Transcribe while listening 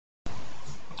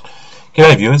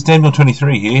G'day viewers,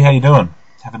 Daniel23 here, how you doing?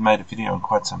 Haven't made a video in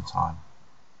quite some time,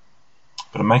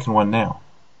 but I'm making one now.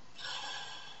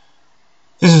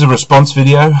 This is a response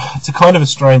video. It's a kind of a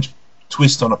strange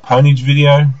twist on a ponage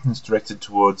video. It's directed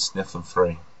towards Nephilim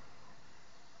free.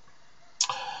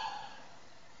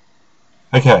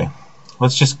 Okay,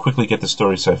 let's just quickly get the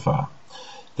story so far.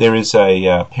 There is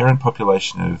a parent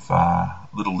population of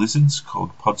little lizards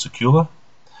called Podsecula,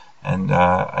 and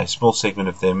a small segment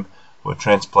of them were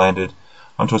transplanted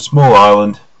onto a small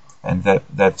island, and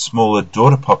that smaller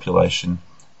daughter population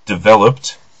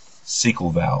developed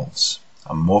cecal valves,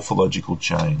 a morphological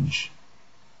change.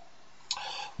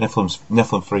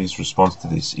 Nephilim Free's response to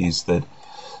this is that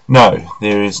no,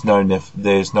 there's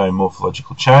no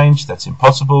morphological change. That's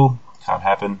impossible, can't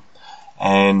happen.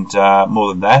 And more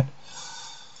than that,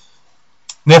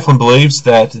 Nephilim believes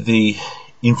that the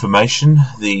information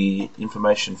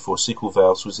for cecal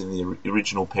valves was in the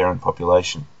original parent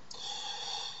population.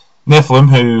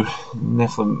 Nephilim,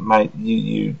 mate,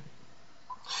 you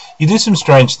do some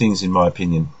strange things in my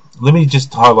opinion. Let me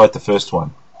just highlight the first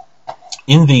one.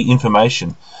 In the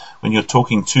information, when you're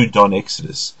talking to Don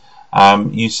Exodus,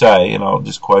 you say, and I'll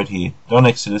just quote here, Don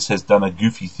Exodus has done a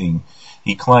goofy thing.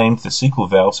 He claimed the cecal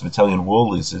valves of Italian wall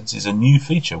lizards is a new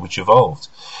feature which evolved.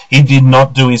 He did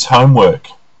not do his homework.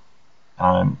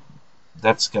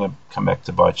 That's going to come back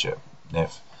to bite you,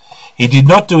 Neff. He did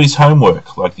not do his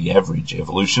homework like the average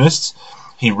evolutionist.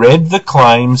 He read the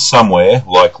claim somewhere,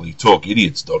 likely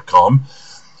talkidiots.com,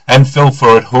 and fell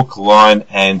for it hook, line,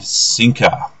 and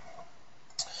sinker.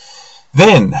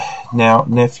 Then, now,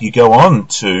 Neff, you go on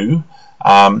to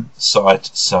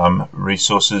cite some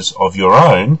resources of your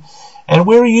own. And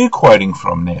where are you quoting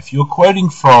from, Neff? You're quoting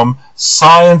from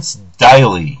Science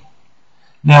Daily.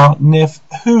 Now, Neff,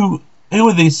 who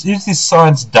are these? Who's this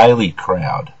Science Daily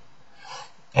crowd?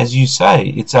 As you say,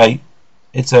 it's a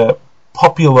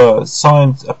popular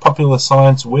science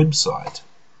website.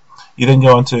 You then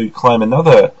go on to claim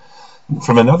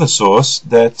from another source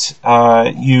that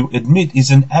you admit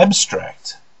is an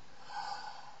abstract.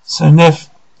 So, Neff,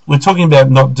 we're talking about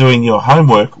not doing your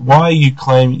homework. Why are you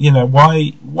claiming?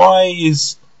 Why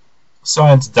is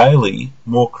Science Daily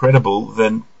more credible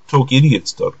than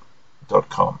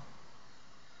talkidiots.com?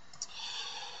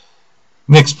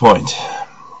 Next point,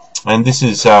 and this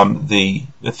is the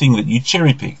thing that you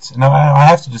cherry picked. Now I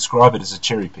have to describe it as a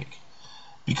cherry pick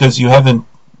because you haven't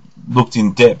looked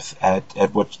in depth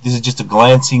at what. This is just a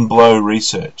glancing blow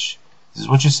research. This is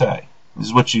what you say. This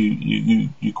is what you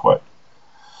quote.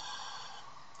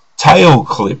 Tail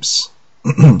clips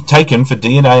taken for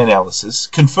DNA analysis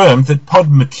confirmed that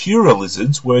Podmacura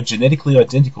lizards were genetically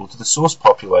identical to the source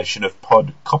population of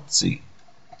Podcopsi.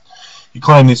 You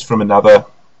claim this from another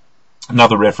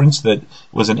reference that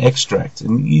was an extract,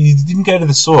 and you didn't go to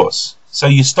the source, so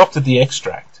you stopped at the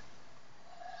extract.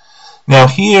 Now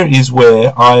here is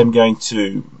where I am going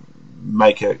to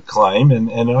make a claim,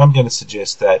 and I'm going to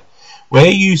suggest that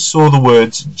where you saw the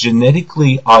words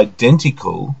genetically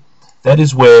identical, that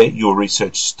is where your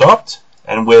research stopped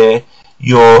and where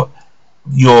your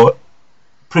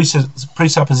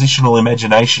presuppositional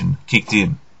imagination kicked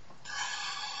in.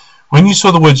 When you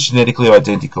saw the words genetically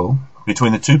identical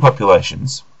between the two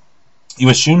populations, you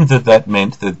assumed that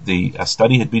meant that a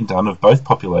study had been done of both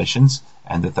populations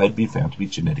and that they'd been found to be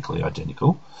genetically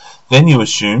identical. Then you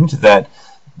assumed that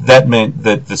meant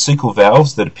that the cecal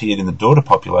valves that appeared in the daughter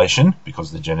population,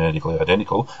 because they're genetically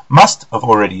identical, must have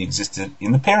already existed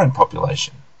in the parent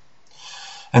population.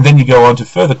 And then you go on to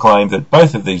further claim that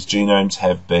both of these genomes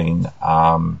have been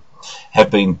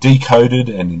decoded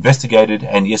and investigated,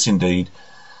 and yes, indeed,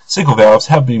 cecal valves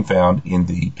have been found in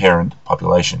the parent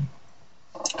population.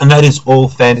 And that is all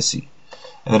fantasy.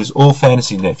 And that is all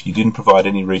fantasy, Neff. You didn't provide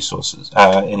any resources,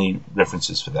 any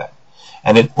references for that.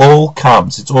 And it's all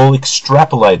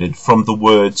extrapolated from the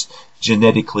words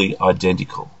genetically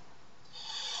identical.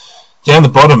 Down the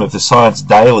bottom of the Science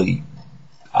Daily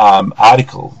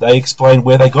article, they explain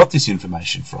where they got this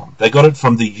information from. They got it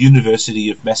from the University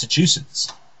of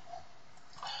Massachusetts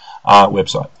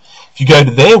website. If you go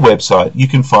to their website, you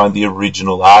can find the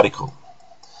original article.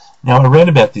 Now, around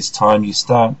about this time, you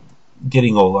start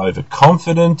getting all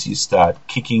overconfident. You start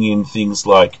kicking in things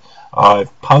like,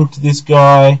 I've punked this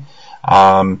guy.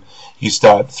 You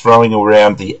start throwing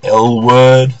around the L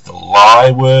word, the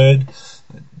lie word.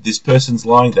 This person's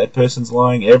lying, that person's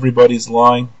lying, everybody's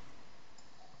lying.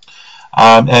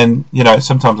 And,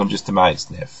 sometimes I'm just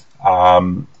amazed, Neff.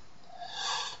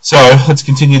 So let's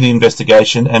continue the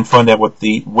investigation and find out what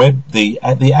we're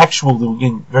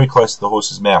getting very close to the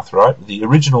horse's mouth, right? The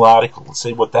original article, let's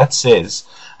see what that says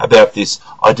about this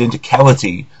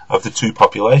identicality of the two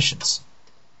populations.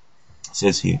 It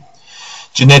says here,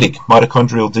 genetic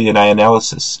mitochondrial DNA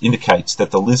analysis indicates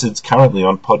that the lizards currently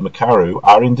on Podmakaru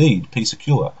are indeed P.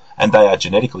 secula, and they are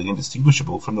genetically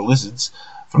indistinguishable from the lizards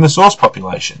from the source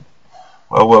population.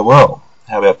 Well, well, well,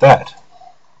 how about that?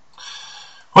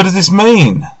 What does this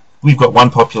mean? We've got one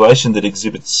population that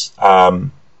exhibits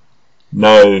one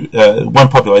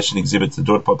population exhibits, the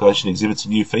daughter population exhibits a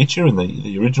new feature, and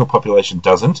the original population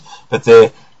doesn't, but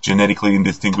they're genetically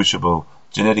indistinguishable,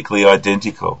 genetically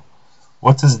identical.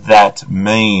 What does that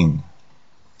mean?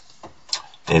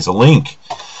 There's a link.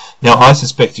 Now, I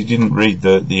suspect you didn't read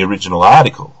the original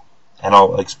article, and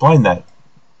I'll explain that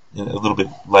a little bit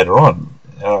later on,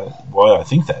 why I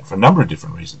think that, for a number of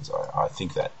different reasons I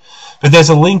think that. But there's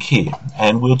a link here,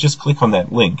 and we'll just click on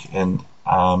that link and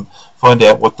find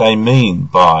out what they mean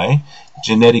by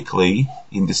genetically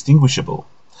indistinguishable.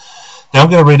 Now I'm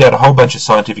going to read out a whole bunch of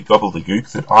scientific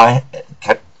gobbledygook that I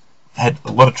had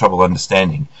a lot of trouble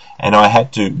understanding, and I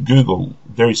had to Google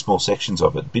very small sections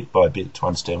of it, bit by bit, to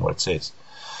understand what it says.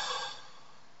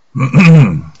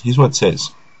 Here's what it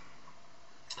says.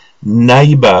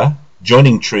 Neighbour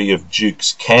joining tree of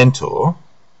Duke's Cantor,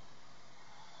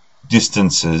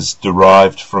 distances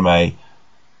derived from a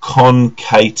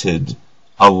concatenated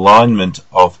alignment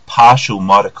of partial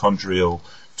mitochondrial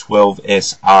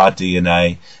 12S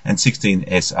rDNA and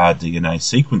 16S rDNA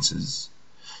sequences,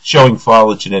 showing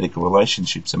phylogenetic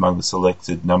relationships among the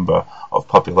selected number of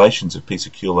populations of P.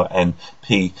 secula and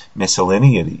P.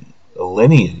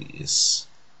 messalinianus,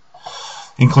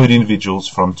 include individuals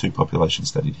from two populations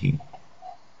studied here.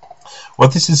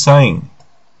 What this is saying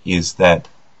is that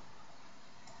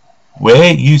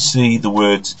where you see the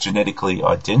words genetically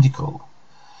identical,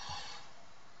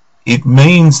 it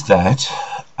means that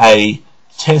a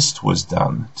test was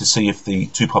done to see if the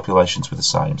two populations were the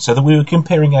same, so that we were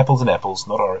comparing apples and apples,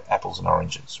 not apples and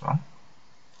oranges, right?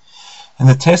 And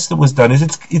the test that was done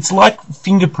is it's like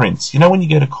fingerprints. You know, when you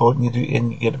go to court and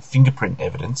you get fingerprint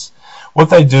evidence, what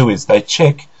they do is they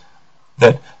check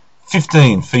that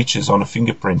 15 features on a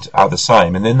fingerprint are the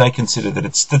same, and then they consider that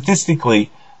it's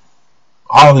statistically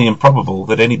highly improbable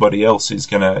that anybody else is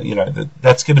going to,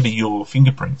 that's going to be your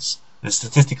fingerprints. It's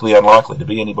statistically unlikely to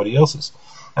be anybody else's.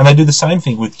 And they do the same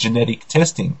thing with genetic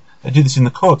testing. They do this in the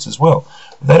courts as well.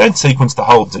 They don't sequence the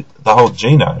whole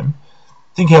genome.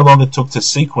 Think how long it took to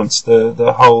sequence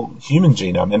the whole human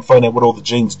genome and find out what all the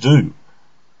genes do.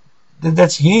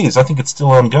 That's years. I think it's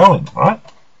still ongoing, right?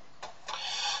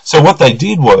 So what they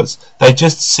did was they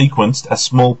just sequenced a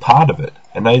small part of it,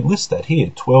 and they list that here,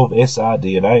 12S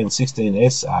rDNA and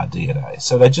 16S rDNA.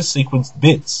 So they just sequenced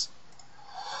bits.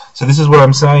 So this is what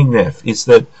I'm saying, Neph, is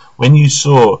that when you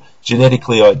saw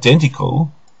genetically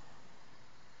identical,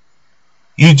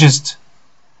 you just,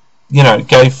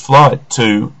 gave flight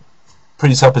to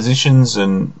presuppositions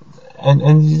and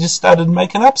you just started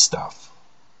making up stuff.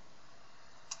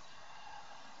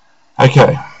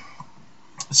 Okay,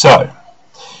 so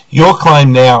your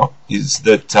claim now is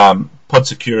that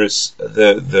Podsecurus,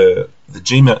 the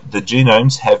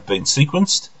genomes have been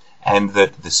sequenced, and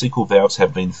that the sequel valves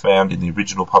have been found in the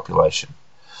original population.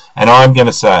 And I'm going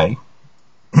to say,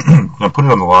 I'm going to put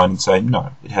it on the line and say,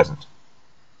 no, it hasn't.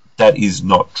 That is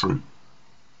not true.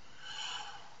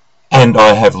 And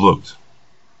I have looked.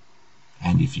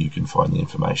 And if you can find the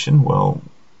information, well,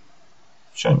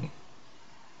 show me.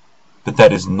 But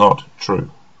that is not true.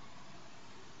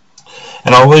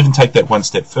 And I'll even take that one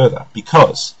step further,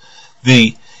 because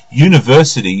the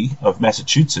University of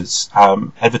Massachusetts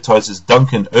advertises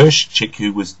Duncan IRSCHICK,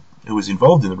 who was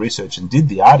involved in the research and did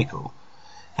the article,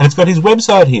 and it's got his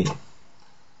website here.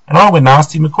 And I went and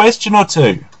asked him a question or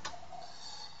two.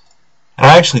 And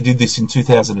I actually did this in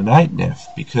 2008,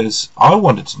 Neff, because I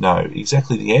wanted to know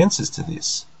exactly the answers to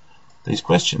these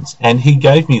questions. And he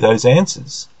gave me those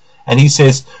answers. And he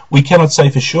says, we cannot say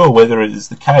for sure whether it is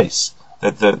the case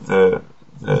that the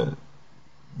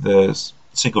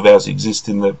sequel valves exist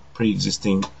in the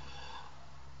pre-existing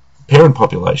parent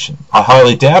population. I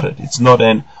highly doubt it. It's not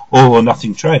an all or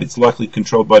nothing trait. It's likely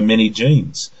controlled by many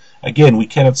genes. Again, we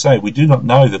cannot say. We do not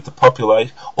know that the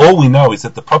population. All we know is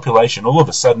that the population all of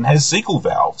a sudden has sequel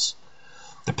valves.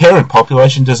 The parent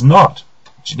population does not.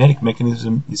 The genetic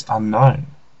mechanism is unknown.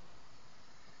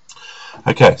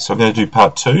 Okay, so I'm going to do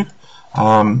part 2,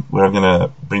 where I'm going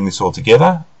to bring this all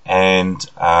together and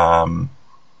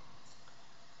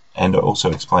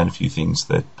also explain a few things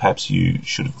that perhaps you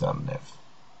should have done, Nev.